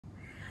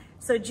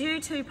So due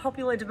to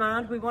popular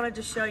demand, we wanted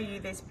to show you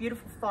this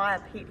beautiful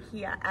fire pit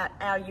here at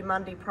our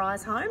Eumundi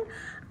prize home.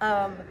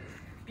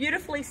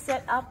 Beautifully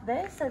set up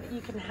there so that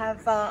you can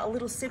have a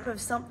little sip of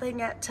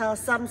something at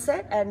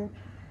sunset and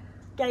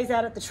gaze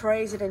out at the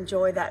trees and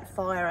enjoy that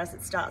fire as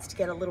it starts to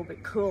get a little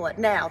bit cooler.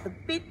 Now, the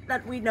bit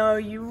that we know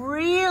you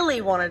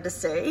really wanted to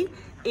see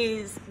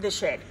is the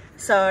shed.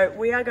 So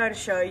we are going to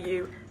show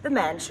you the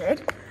man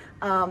shed.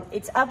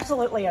 It's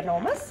absolutely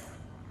enormous.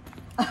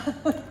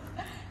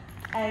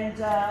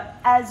 And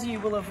as you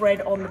will have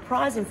read on the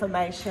prize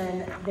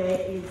information,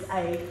 there is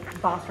a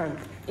bathroom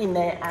in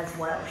there as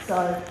well.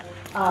 So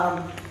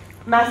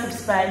massive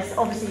space.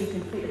 Obviously you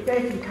can fit a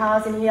fair few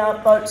cars in here,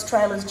 boats,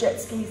 trailers,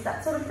 jet skis,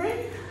 that sort of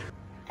thing.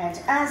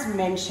 And as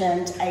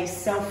mentioned, a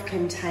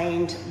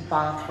self-contained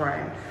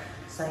bathroom.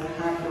 So you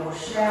have your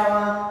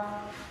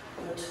shower,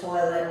 your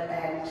toilet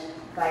and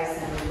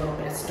basin, and a little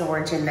bit of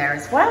storage in there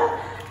as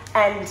well.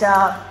 And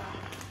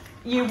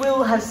you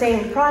will have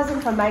seen prize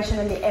information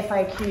in the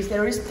FAQs.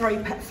 There is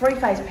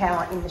three-phase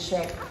power in the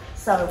shed.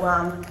 So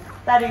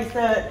that is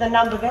the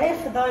number there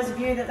for those of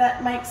you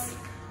that makes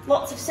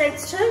lots of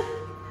sense to.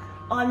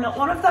 I'm not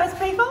one of those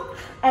people.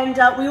 And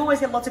we always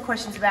get lots of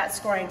questions about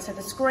screens. So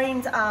the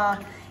screens are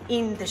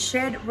in the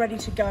shed, ready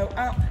to go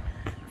up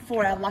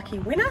for our lucky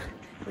winner.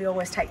 We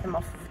always take them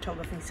off for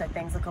photography so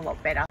things look a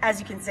lot better.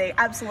 As you can see,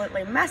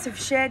 absolutely massive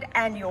shed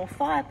and your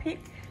fire pit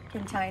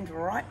contained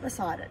right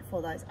beside it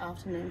for those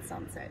afternoon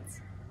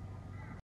sunsets.